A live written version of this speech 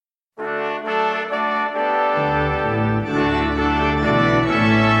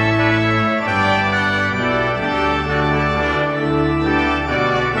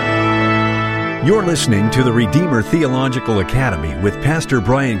You're listening to the Redeemer Theological Academy with Pastor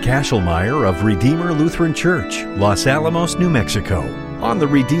Brian Kashelmeyer of Redeemer Lutheran Church, Los Alamos, New Mexico. On the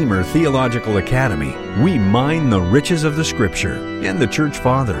Redeemer Theological Academy, we mine the riches of the Scripture and the Church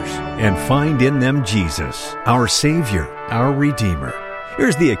Fathers and find in them Jesus, our Savior, our Redeemer.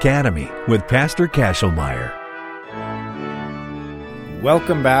 Here's the Academy with Pastor Kashelmeyer.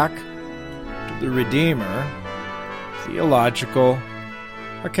 Welcome back to the Redeemer Theological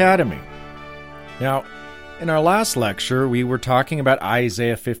Academy. Now, in our last lecture, we were talking about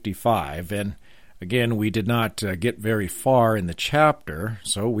Isaiah 55, and again, we did not get very far in the chapter,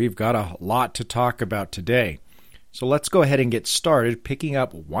 so we've got a lot to talk about today. So let's go ahead and get started, picking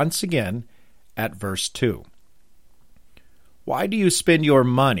up once again at verse 2. Why do you spend your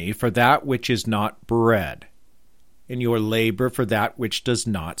money for that which is not bread, and your labor for that which does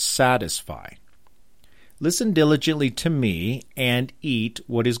not satisfy? Listen diligently to me, and eat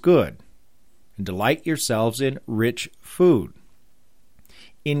what is good, and delight yourselves in rich food.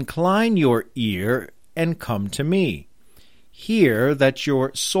 Incline your ear and come to me. Hear that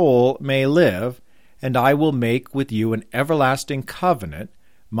your soul may live, and I will make with you an everlasting covenant,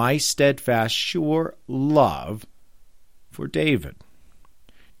 my steadfast, sure love for David.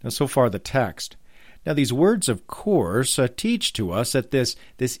 Now, so far the text. Now, these words, of course, teach to us that this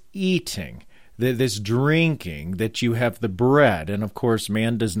eating, this drinking, that you have the bread, and of course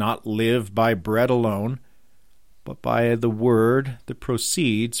man does not live by bread alone, but by the word that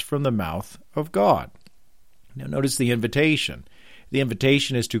proceeds from the mouth of God. Now notice the invitation. The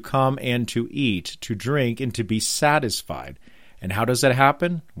invitation is to come and to eat, to drink, and to be satisfied. And how does that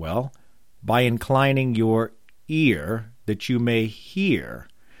happen? Well, by inclining your ear that you may hear,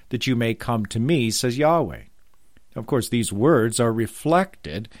 that you may come to me, says Yahweh. Of course, these words are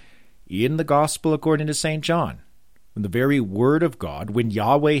reflected in the Gospel according to St. John, when the very Word of God, when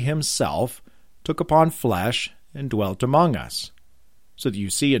Yahweh himself took upon flesh and dwelt among us. So that you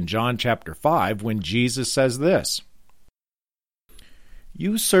see in John chapter 5 when Jesus says this,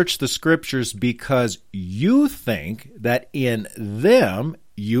 "You search the Scriptures because you think that in them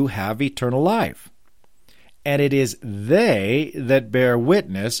you have eternal life. And it is they that bear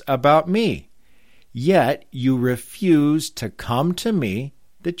witness about me. Yet you refuse to come to me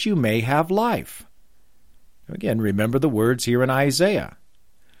that you may have life." Again, remember the words here in Isaiah.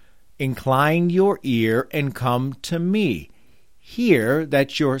 Incline your ear and come to me. Hear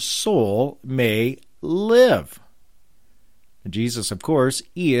that your soul may live. Jesus, of course,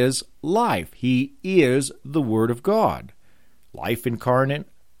 is life. He is the Word of God. Life incarnate,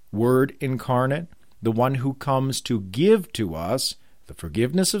 Word incarnate, the one who comes to give to us the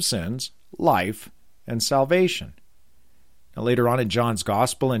forgiveness of sins, life, and salvation. Now, later on in John's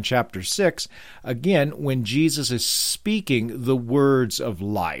Gospel in chapter 6, again, when Jesus is speaking the words of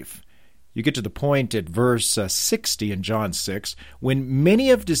life, you get to the point at verse 60 in John 6, when many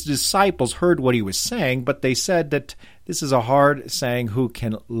of his disciples heard what he was saying, but they said that this is a hard saying, who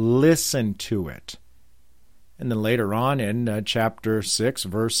can listen to it? And then later on in chapter 6,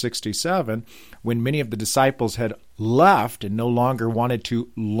 verse 67, when many of the disciples had left and no longer wanted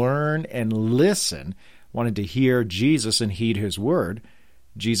to learn and listen, wanted to hear Jesus and heed his word,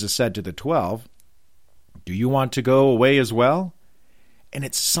 Jesus said to the 12, "Do you want to go away as well?" And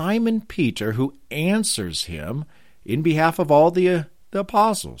it's Simon Peter who answers him in behalf of all the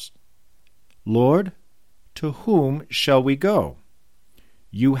apostles. "Lord, to whom shall we go?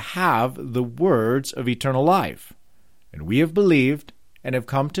 You have the words of eternal life, and we have believed and have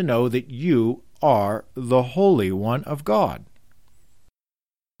come to know that you are the Holy One of God."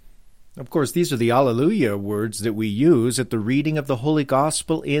 Of course, these are the Alleluia words that we use at the reading of the Holy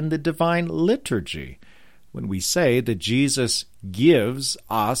Gospel in the Divine Liturgy, when we say that Jesus gives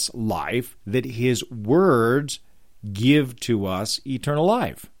us life, that his words give to us eternal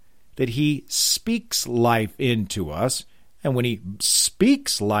life, that he speaks life into us, and when he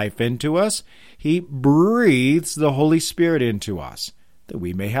speaks life into us, he breathes the Holy Spirit into us, that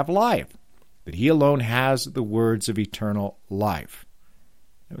we may have life, that he alone has the words of eternal life.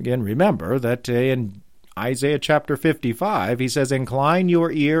 Again, remember that in Isaiah chapter 55, he says, "Incline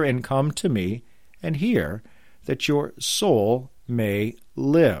your ear and come to me, and hear that your soul may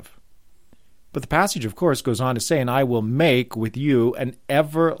live." But the passage, of course, goes on to say, "And I will make with you an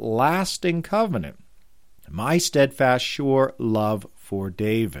everlasting covenant, my steadfast, sure love for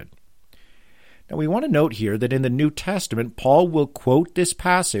David." Now, we want to note here that in the New Testament, Paul will quote this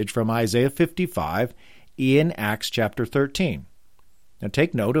passage from Isaiah 55 in Acts chapter 13. Now,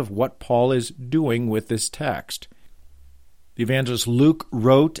 take note of what Paul is doing with this text. The evangelist Luke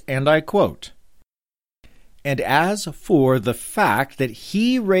wrote, and I quote, And as for the fact that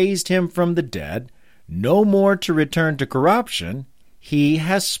he raised him from the dead, no more to return to corruption, he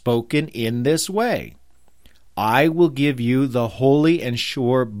has spoken in this way, I will give you the holy and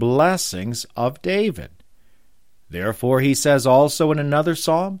sure blessings of David. Therefore he says also in another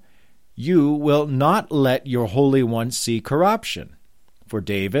psalm, you will not let your Holy One see corruption. For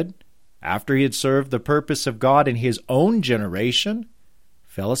David, after he had served the purpose of God in his own generation,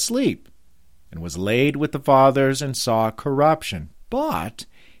 fell asleep, and was laid with the fathers, and saw corruption. But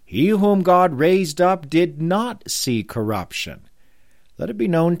he whom God raised up did not see corruption. Let it be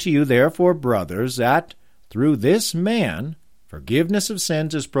known to you, therefore, brothers, that through this man forgiveness of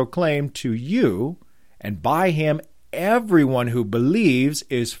sins is proclaimed to you, and by him everyone who believes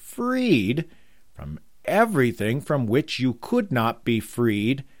is freed from everything from which you could not be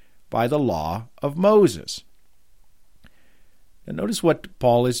freed by the law of Moses. Now notice what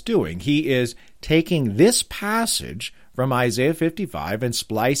Paul is doing. He is taking this passage from Isaiah 55 and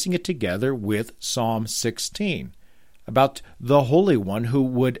splicing it together with Psalm 16 about the Holy One who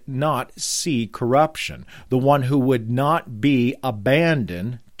would not see corruption, the one who would not be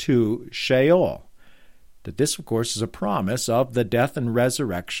abandoned to Sheol. That this, of course, is a promise of the death and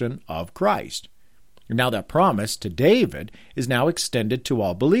resurrection of Christ. Now that promise to David is now extended to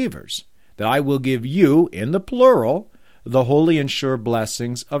all believers, that I will give you, in the plural, the holy and sure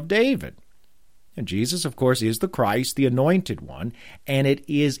blessings of David. And Jesus, of course, is the Christ, the Anointed One, and it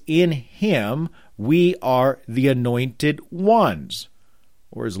is in him we are the anointed ones.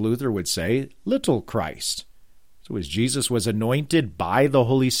 Or as Luther would say, little Christ. So as Jesus was anointed by the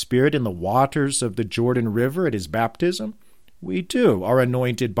Holy Spirit in the waters of the Jordan River at his baptism, we too are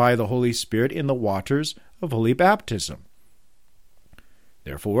anointed by the Holy Spirit in the waters of holy baptism.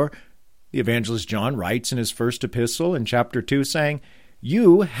 Therefore, the evangelist John writes in his first epistle in chapter 2, saying,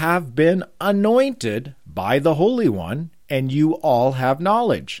 you have been anointed by the Holy One, and you all have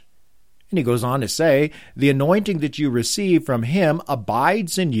knowledge. And he goes on to say, the anointing that you receive from him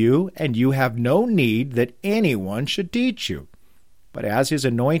abides in you, and you have no need that anyone should teach you. But as his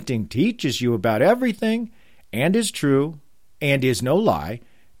anointing teaches you about everything, and is true, and is no lie,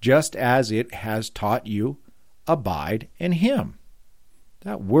 just as it has taught you, abide in him.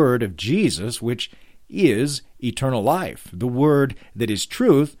 That word of Jesus, which is eternal life, the word that is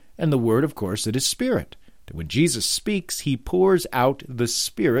truth, and the word, of course, that is spirit. That when Jesus speaks, he pours out the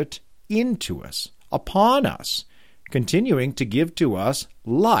Spirit into us, upon us, continuing to give to us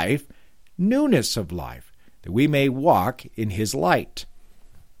life, newness of life, that we may walk in his light.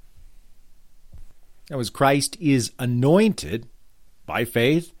 Now, as Christ is anointed by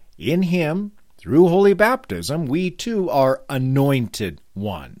faith in him through holy baptism, we too are anointed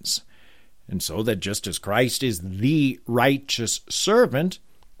ones. And so that just as Christ is the righteous servant,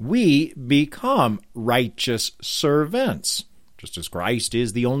 we become righteous servants. Just as Christ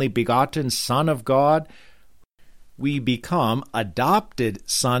is the only begotten Son of God, we become adopted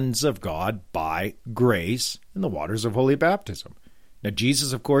sons of God by grace in the waters of holy baptism. Now,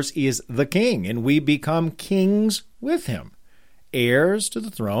 Jesus, of course, is the King, and we become kings with him, heirs to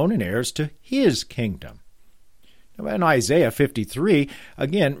the throne and heirs to his kingdom. Now, in Isaiah 53,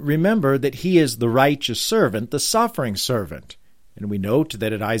 again, remember that he is the righteous servant, the suffering servant. And we note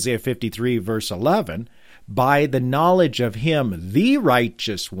that at Isaiah 53, verse 11, by the knowledge of him, the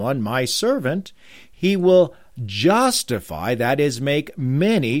righteous one, my servant, he will justify, that is, make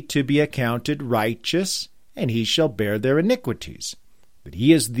many to be accounted righteous, and he shall bear their iniquities. That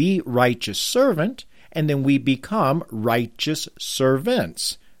he is the righteous servant, and then we become righteous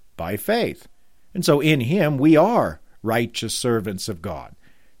servants by faith. And so in him we are righteous servants of God.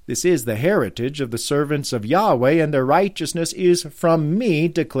 This is the heritage of the servants of Yahweh, and their righteousness is from me,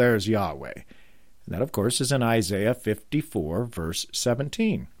 declares Yahweh. And that, of course, is in Isaiah 54, verse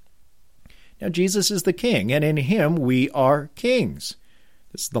 17. Now, Jesus is the King, and in him we are kings.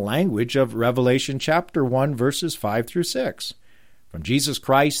 This is the language of Revelation chapter 1, verses 5 through 6. From Jesus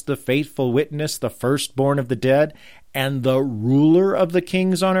Christ, the faithful witness, the firstborn of the dead, and the ruler of the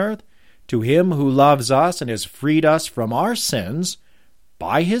kings on earth, to him who loves us and has freed us from our sins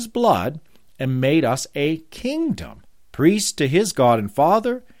by his blood and made us a kingdom, priests to his God and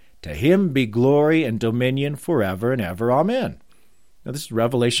Father, to him be glory and dominion forever and ever. Amen. Now this is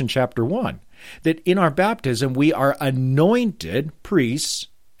Revelation chapter 1, that in our baptism we are anointed priests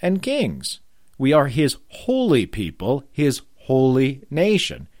and kings. We are his holy people, his holy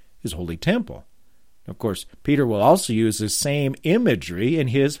nation, his holy temple. Of course, Peter will also use the same imagery in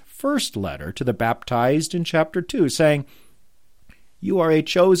his first letter to the baptized in chapter 2, saying, you are a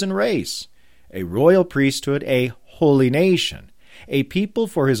chosen race, a royal priesthood, a holy nation, a people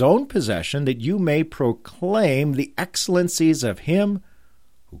for his own possession, that you may proclaim the excellencies of him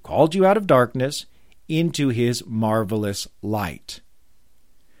who called you out of darkness into his marvelous light.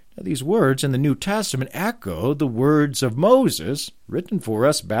 Now, these words in the New Testament echo the words of Moses, written for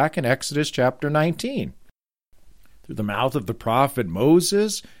us back in Exodus chapter 19. Through the mouth of the prophet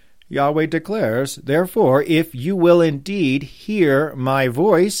Moses, Yahweh declares, "Therefore, if you will indeed hear my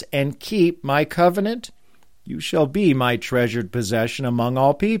voice and keep my covenant, you shall be my treasured possession among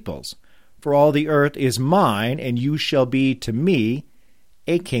all peoples. For all the earth is mine, and you shall be to me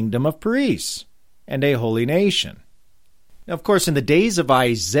a kingdom of priests and a holy nation." Now, of course, in the days of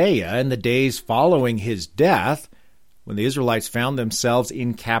Isaiah and the days following his death, when the Israelites found themselves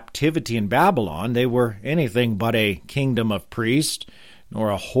in captivity in Babylon, they were anything but a kingdom of priests, nor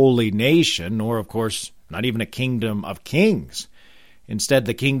a holy nation, nor, of course, not even a kingdom of kings. Instead,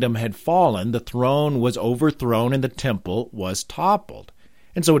 the kingdom had fallen, the throne was overthrown, and the temple was toppled.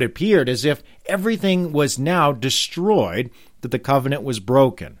 And so it appeared as if everything was now destroyed, that the covenant was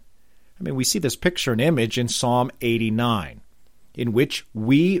broken. I mean, we see this picture and image in Psalm 89, in which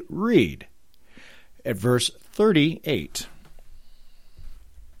we read at verse 38,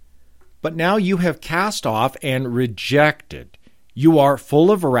 "But now you have cast off and rejected. You are full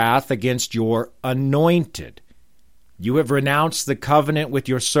of wrath against your anointed. You have renounced the covenant with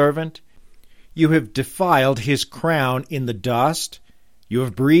your servant. You have defiled his crown in the dust. You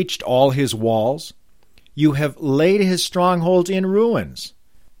have breached all his walls. You have laid his strongholds in ruins.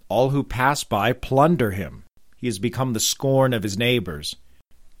 All who pass by plunder him. He has become the scorn of his neighbors.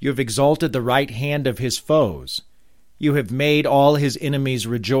 You have exalted the right hand of his foes. You have made all his enemies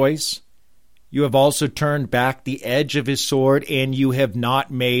rejoice. You have also turned back the edge of his sword, and you have not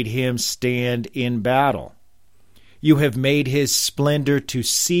made him stand in battle. You have made his splendor to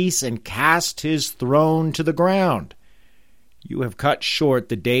cease and cast his throne to the ground. You have cut short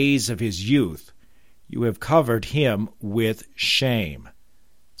the days of his youth. You have covered him with shame."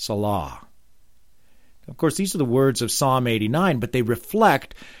 Salah. Of course, these are the words of Psalm 89, but they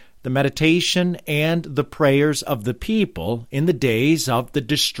reflect the meditation and the prayers of the people in the days of the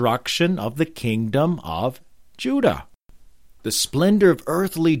destruction of the kingdom of Judah. The splendor of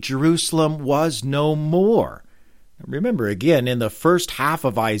earthly Jerusalem was no more. Remember, again, in the first half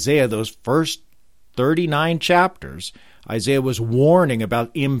of Isaiah, those first 39 chapters, Isaiah was warning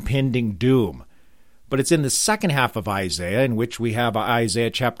about impending doom. But it's in the second half of Isaiah, in which we have Isaiah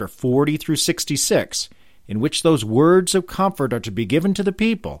chapter 40 through 66, in which those words of comfort are to be given to the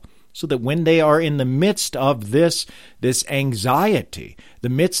people, so that when they are in the midst of this anxiety, the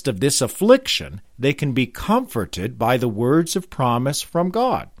midst of this affliction, they can be comforted by the words of promise from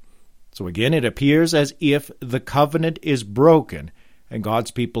God. So again, it appears as if the covenant is broken and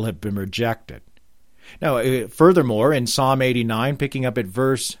God's people have been rejected. Now, furthermore, in Psalm 89, picking up at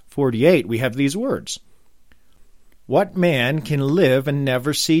verse 48, we have these words, "What man can live and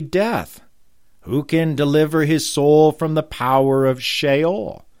never see death? Who can deliver his soul from the power of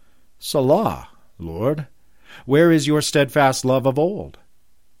Sheol? Salah, Lord, where is your steadfast love of old,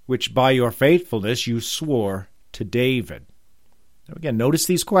 which by your faithfulness you swore to David?" Now again, notice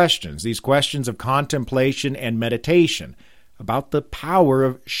these questions of contemplation and meditation about the power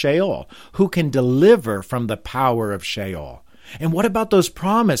of Sheol. Who can deliver from the power of Sheol? And what about those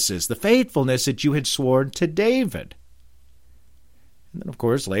promises, the faithfulness that you had sworn to David? And then, of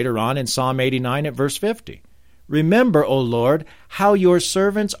course, later on in Psalm 89 at verse 50, "Remember, O Lord, how your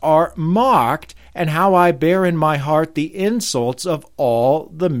servants are mocked, and how I bear in my heart the insults of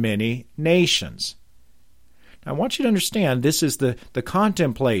all the many nations." Now, I want you to understand, this is the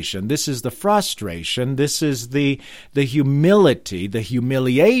contemplation, this is the frustration, this is the humility, the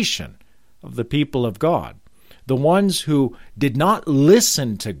humiliation of the people of God. The ones who did not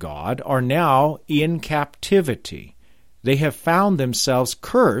listen to God are now in captivity. They have found themselves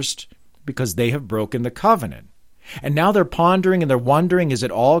cursed because they have broken the covenant. And now they're pondering and they're wondering, is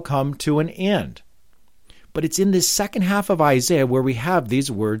it all come to an end? But it's in this second half of Isaiah where we have these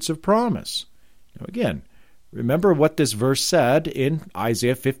words of promise. Now again, remember what this verse said in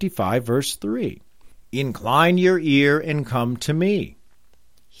Isaiah 55, verse 3. "Incline your ear and come to me.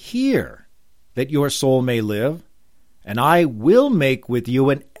 Hear, that your soul may live, and I will make with you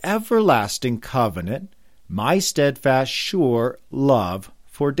an everlasting covenant, my steadfast, sure love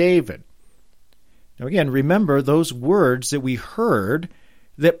for David." Now again, remember those words that we heard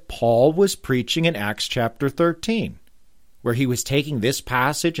that Paul was preaching in Acts chapter 13. Where he was taking this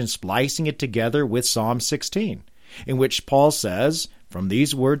passage and splicing it together with Psalm 16, in which Paul says, from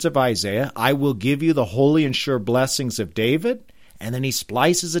these words of Isaiah, "I will give you the holy and sure blessings of David, And then he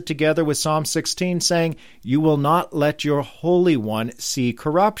splices it together with Psalm 16, saying, "You will not let your Holy One see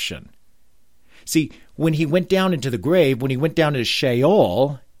corruption." See, when he went down into the grave, when he went down into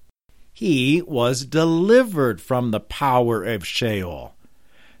Sheol, he was delivered from the power of Sheol.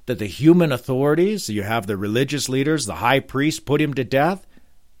 That the human authorities, you have the religious leaders, the high priest, put him to death,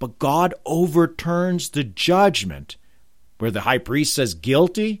 but God overturns the judgment. Where the high priest says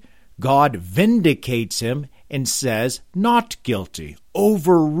guilty, God vindicates him and says not guilty,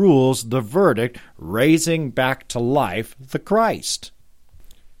 overrules the verdict, raising back to life the Christ.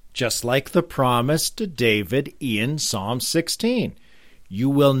 Just like the promise to David in Psalm 16. "You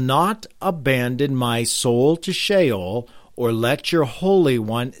will not abandon my soul to Sheol, or let your Holy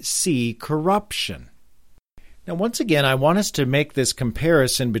One see corruption." Now, once again, I want us to make this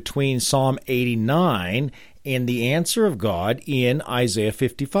comparison between Psalm 89 and the answer of God in Isaiah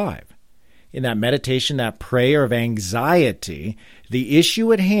 55. In that meditation, that prayer of anxiety, the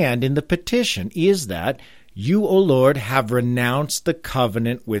issue at hand in the petition is that you, O Lord, have renounced the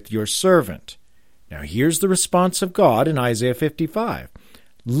covenant with your servant. Now, here's the response of God in Isaiah 55.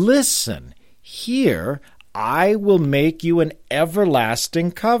 "Listen, hear, I will make you an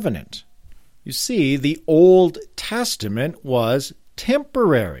everlasting covenant." You see, the Old Testament was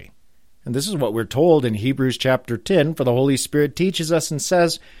temporary. And this is what we're told in Hebrews chapter 10, for the Holy Spirit teaches us and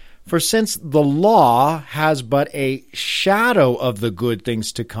says, "For since the law has but a shadow of the good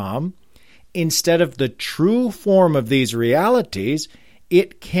things to come, instead of the true form of these realities,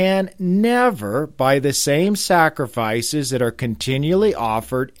 it can never, by the same sacrifices that are continually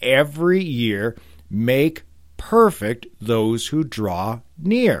offered every year, make perfect those who draw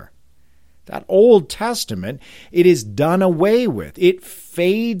near." That Old Testament, it is done away with. It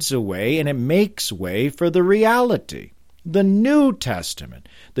fades away and it makes way for the reality. The New Testament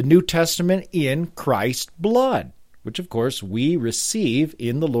in Christ's blood, which of course we receive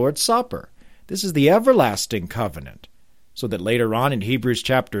in the Lord's Supper. This is the everlasting covenant. So that later on in Hebrews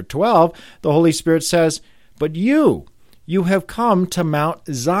chapter 12, the Holy Spirit says, "But you have come to Mount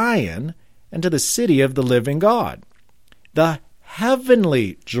Zion and to the city of the living God, the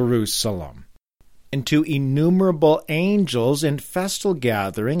heavenly Jerusalem, and to innumerable angels in festal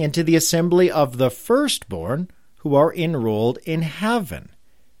gathering, and to the assembly of the firstborn who are enrolled in heaven,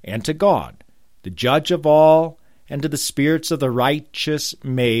 and to God, the judge of all, and to the spirits of the righteous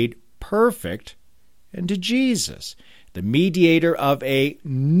made perfect, and to Jesus, the mediator of a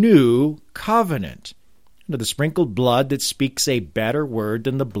new covenant, and to the sprinkled blood that speaks a better word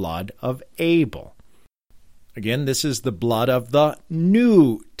than the blood of Abel." Again, this is the blood of the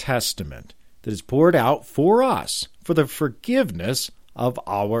New Testament that is poured out for us for the forgiveness of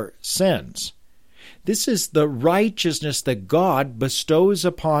our sins. This is the righteousness that God bestows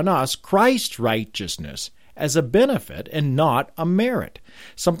upon us, Christ's righteousness, as a benefit and not a merit,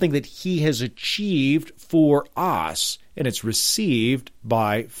 something that He has achieved for us, and it's received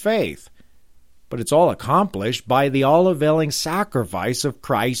by faith. But it's all accomplished by the all-availing sacrifice of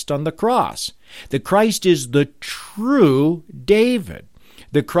Christ on the cross. That Christ is the true David.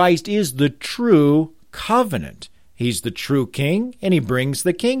 That Christ is the true covenant. He's the true king, and He brings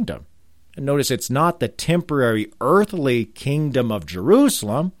the kingdom. And notice it's not the temporary earthly kingdom of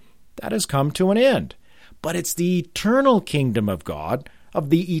Jerusalem that has come to an end, but it's the eternal kingdom of God, of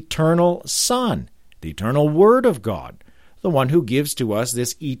the eternal Son, the eternal Word of God, the one who gives to us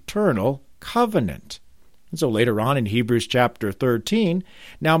this eternal covenant. And so later on in Hebrews chapter 13,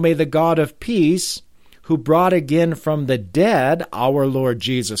 "Now may the God of peace, who brought again from the dead our Lord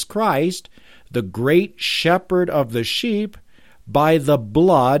Jesus Christ, the great shepherd of the sheep, by the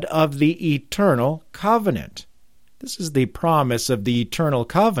blood of the eternal covenant." This is the promise of the eternal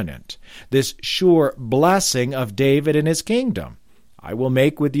covenant, this sure blessing of David and his kingdom. "I will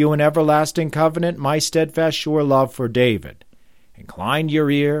make with you an everlasting covenant, my steadfast sure love for David. Incline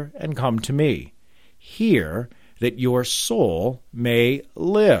your ear and come to me. Hear, that your soul may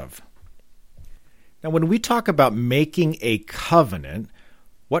live." Now, when we talk about making a covenant,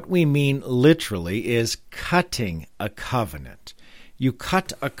 what we mean literally is cutting a covenant. You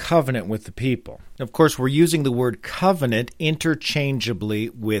cut a covenant with the people. Of course, we're using the word covenant interchangeably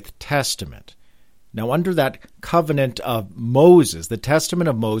with testament. Now, under that covenant of Moses, the testament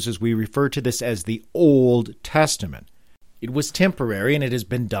of Moses, we refer to this as the Old Testament. It was temporary, and it has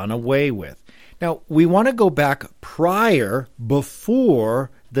been done away with. Now, we want to go back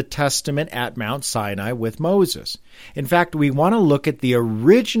before the testament at Mount Sinai with Moses. In fact, we want to look at the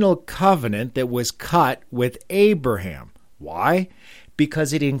original covenant that was cut with Abraham. Why?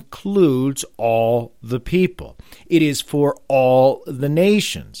 Because it includes all the people. It is for all the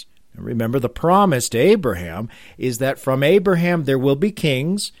nations. Remember, the promise to Abraham is that from Abraham there will be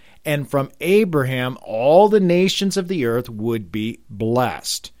kings, and from Abraham all the nations of the earth would be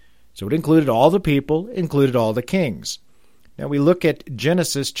blessed. So it included all the people, included all the kings. Now we look at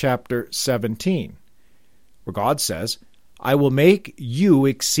Genesis chapter 17, where God says, I will make you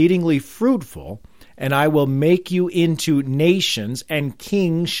exceedingly fruitful, and I will make you into nations, and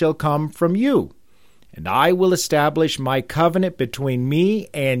kings shall come from you. And I will establish my covenant between me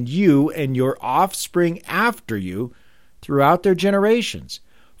and you and your offspring after you throughout their generations,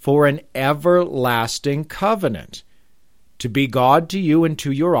 for an everlasting covenant, to be God to you and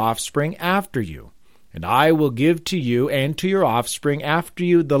to your offspring after you. And I will give to you and to your offspring after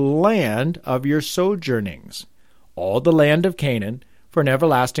you the land of your sojournings, all the land of Canaan, for an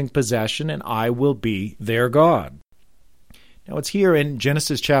everlasting possession, and I will be their God. Now it's here in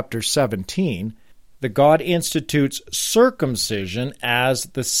Genesis chapter 17 that God institutes circumcision as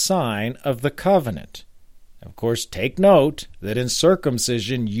the sign of the covenant. Of course, take note that in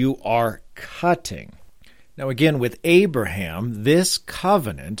circumcision you are cutting. Now again, with Abraham, this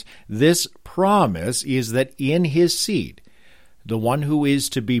covenant, this promise is that in his seed, the one who is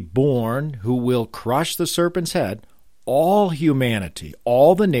to be born, who will crush the serpent's head, all humanity,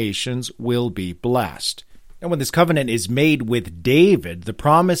 all the nations will be blessed. And when this covenant is made with David, the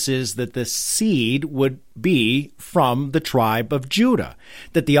promise is that the seed would be from the tribe of Judah,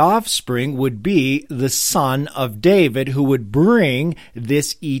 that the offspring would be the son of David who would bring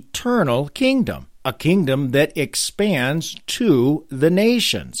this eternal kingdom, a kingdom that expands to the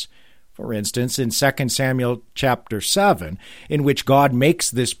nations. For instance, in 2 Samuel chapter 7, in which God makes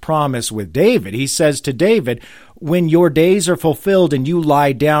this promise with David, he says to David, when your days are fulfilled and you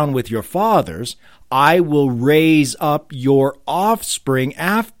lie down with your fathers, I will raise up your offspring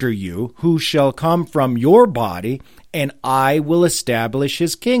after you, who shall come from your body, and I will establish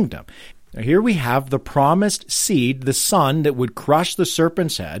his kingdom. Now here we have the promised seed, the son that would crush the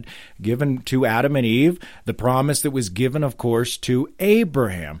serpent's head, given to Adam and Eve, the promise that was given, of course, to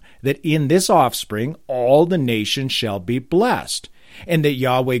Abraham, that in this offspring all the nations shall be blessed. And that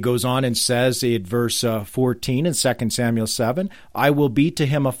Yahweh goes on and says in verse 14 in 2 Samuel 7, I will be to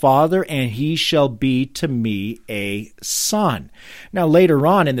him a father, and he shall be to me a son. Now later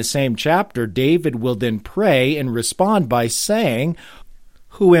on in the same chapter, David will then pray and respond by saying,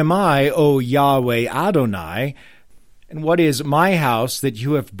 who am I, O Yahweh Adonai, and what is my house that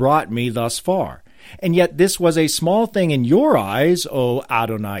you have brought me thus far? And yet this was a small thing in your eyes, O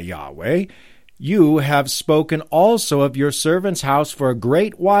Adonai Yahweh. You have spoken also of your servant's house for a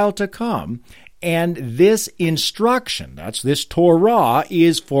great while to come, and this instruction, that's this Torah,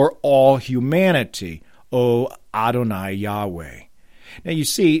 is for all humanity, O Adonai Yahweh. Now you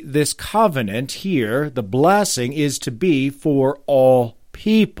see, this covenant here, the blessing, is to be for all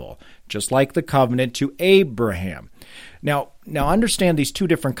people, just like the covenant to Abraham. Now understand these two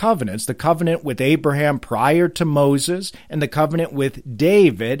different covenants, the covenant with Abraham prior to Moses, and the covenant with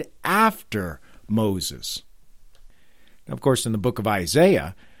David after Moses. Now, of course, in the book of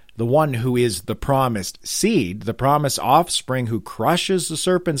Isaiah, the one who is the promised seed, the promised offspring who crushes the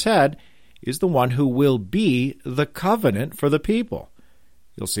serpent's head, is the one who will be the covenant for the people.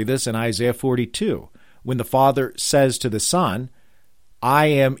 You'll see this in Isaiah 42, when the Father says to the Son, I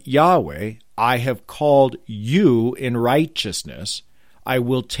am Yahweh, I have called you in righteousness, I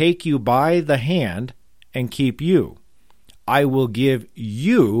will take you by the hand and keep you. I will give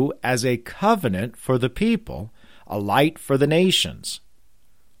you as a covenant for the people, a light for the nations.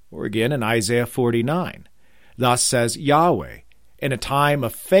 Or again in Isaiah 49, thus says Yahweh, in a time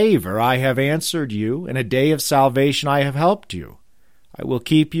of favor I have answered you, in a day of salvation I have helped you. I will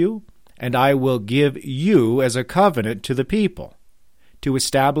keep you, and I will give you as a covenant to the people, to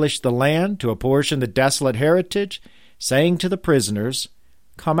establish the land, to apportion the desolate heritage, saying to the prisoners,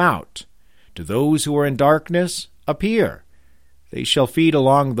 come out. To those who are in darkness, appear. They shall feed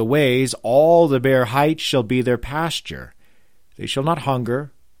along the ways, all the bare heights shall be their pasture. They shall not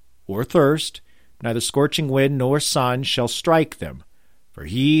hunger or thirst, neither scorching wind nor sun shall strike them. For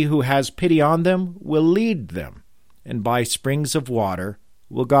he who has pity on them will lead them, and by springs of water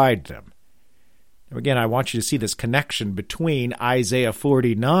will guide them. Now again, I want you to see this connection between Isaiah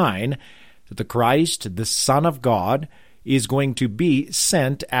 49, that the Christ, the Son of God, is going to be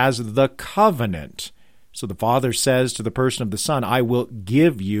sent as the covenant. So the Father says to the person of the Son, I will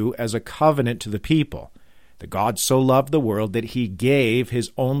give you as a covenant to the people. That God so loved the world that he gave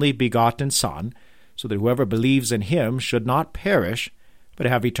his only begotten Son, so that whoever believes in him should not perish, but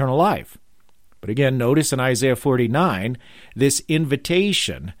have eternal life. But again, notice in Isaiah 49, this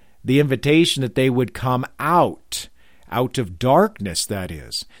invitation, the invitation that they would come out out of darkness, that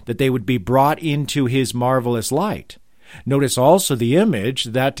is, that they would be brought into his marvelous light. Notice also the image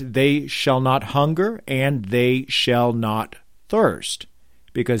that they shall not hunger and they shall not thirst,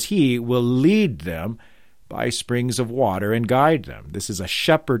 because he will lead them by springs of water and guide them. This is a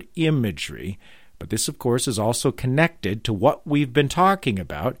shepherd imagery, but this, of course, is also connected to what we've been talking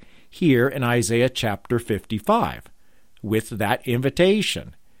about here in Isaiah chapter 55, with that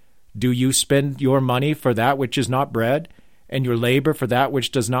invitation. Do you spend your money for that which is not bread, and your labor for that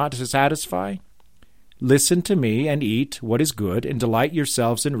which does not satisfy? Listen to me and eat what is good, and delight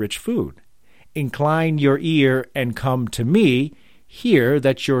yourselves in rich food. Incline your ear and come to me. Hear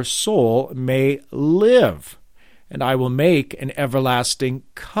that your soul may live, and I will make an everlasting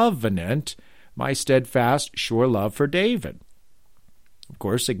covenant, my steadfast, sure love for David. Of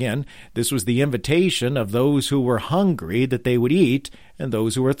course, again, this was the invitation of those who were hungry that they would eat, and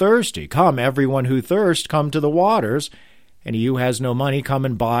those who were thirsty. Come, everyone who thirsts, come to the waters, and he who has no money, come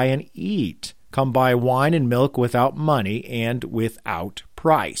and buy and eat. Come buy wine and milk without money and without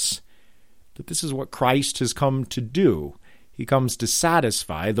price. But this is what Christ has come to do. He comes to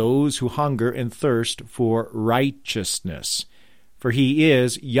satisfy those who hunger and thirst for righteousness. For he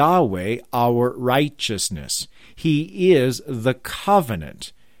is Yahweh, our righteousness. He is the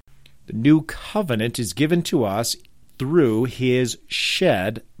covenant. The new covenant is given to us through his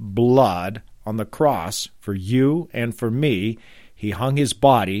shed blood on the cross for you and for me. He hung his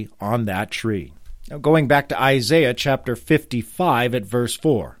body on that tree. Now, going back to Isaiah chapter 55 at verse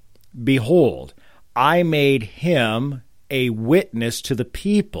 4. Behold, I made him a witness to the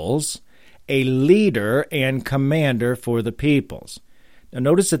peoples, a leader and commander for the peoples. Now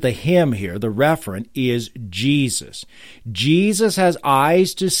notice that the him here, the referent, is Jesus. Jesus has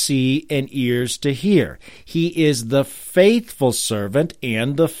eyes to see and ears to hear. He is the faithful servant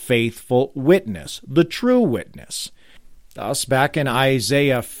and the faithful witness, the true witness. Thus, back in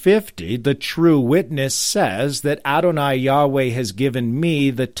Isaiah 50, the true witness says that Adonai Yahweh has given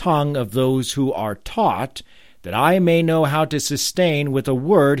me the tongue of those who are taught, that I may know how to sustain with a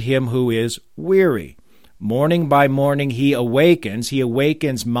word him who is weary. Morning by morning he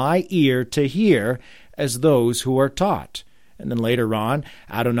awakens my ear to hear as those who are taught. And then later on,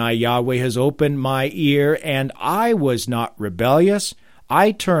 Adonai Yahweh has opened my ear, and I was not rebellious.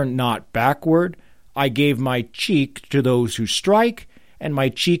 I turned not backward. I gave my cheek to those who strike, and my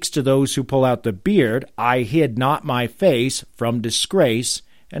cheeks to those who pull out the beard. I hid not my face from disgrace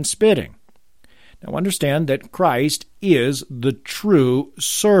and spitting. Now understand that Christ is the true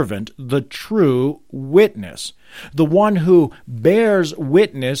servant, the true witness, the one who bears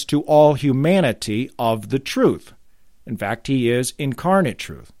witness to all humanity of the truth. In fact, he is incarnate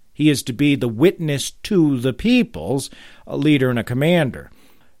truth. He is to be the witness to the peoples, a leader and a commander.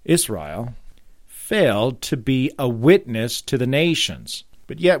 Israel failed to be a witness to the nations.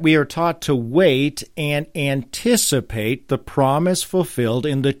 But yet we are taught to wait and anticipate the promise fulfilled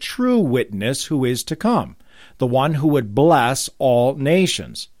in the true witness who is to come, the one who would bless all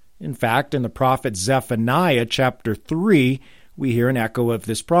nations. In fact, in the prophet Zephaniah chapter 3, we hear an echo of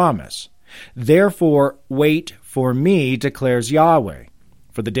this promise. Therefore, wait for me, declares Yahweh,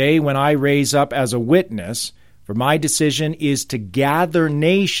 for the day when I raise up as a witness, for my decision is to gather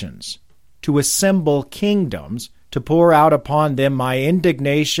nations, to assemble kingdoms, to pour out upon them my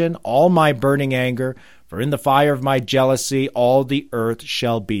indignation, all my burning anger, for in the fire of my jealousy all the earth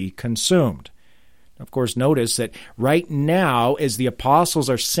shall be consumed. Of course, notice that right now, as the apostles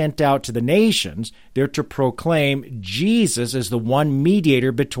are sent out to the nations, they're to proclaim Jesus as the one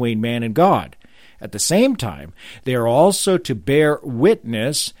mediator between man and God. At the same time, they are also to bear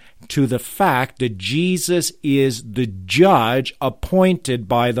witness to the fact that Jesus is the judge appointed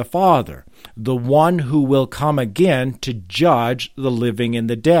by the Father, the one who will come again to judge the living and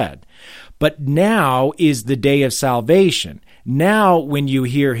the dead. But now is the day of salvation. Now, when you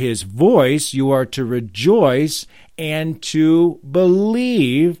hear his voice, you are to rejoice and to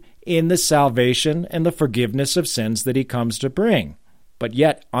believe in the salvation and the forgiveness of sins that he comes to bring. But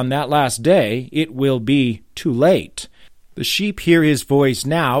yet, on that last day, it will be too late. The sheep hear his voice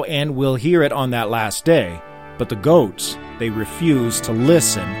now and will hear it on that last day, but the goats, they refuse to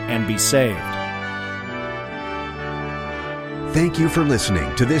listen and be saved. Thank you for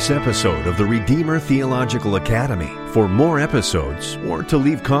listening to this episode of the Redeemer Theological Academy. For more episodes or to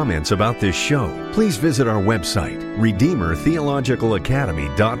leave comments about this show, please visit our website,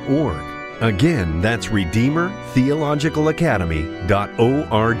 RedeemerTheologicalAcademy.org. Again, that's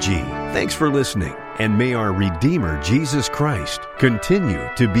RedeemerTheologicalAcademy.org. Thanks for listening, and may our Redeemer Jesus Christ continue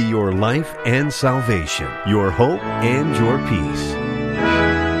to be your life and salvation, your hope and your peace.